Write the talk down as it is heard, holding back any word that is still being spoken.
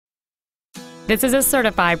This is a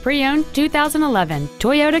certified pre-owned 2011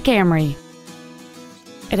 Toyota Camry.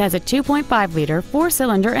 It has a 2.5-liter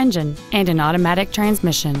four-cylinder engine and an automatic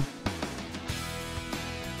transmission.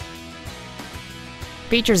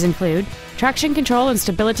 Features include traction control and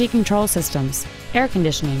stability control systems, air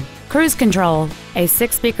conditioning, cruise control, a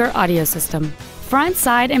 6-speaker audio system, front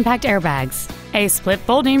side impact airbags, a split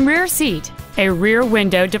folding rear seat, a rear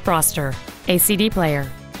window defroster, a CD player,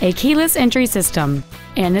 a keyless entry system,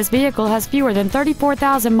 and this vehicle has fewer than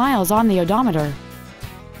 34,000 miles on the odometer.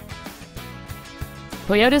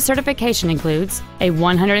 Toyota's certification includes a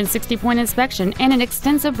 160-point inspection and an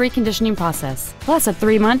extensive reconditioning process, plus a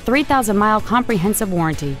 3-month, 3,000-mile comprehensive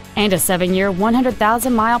warranty and a 7-year,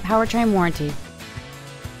 100,000-mile powertrain warranty.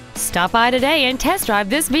 Stop by today and test drive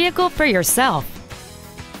this vehicle for yourself.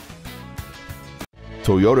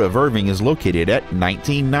 Toyota of Irving is located at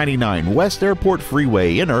 1999 West Airport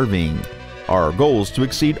Freeway in Irving. Our goal is to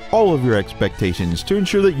exceed all of your expectations to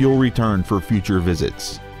ensure that you'll return for future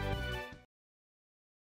visits.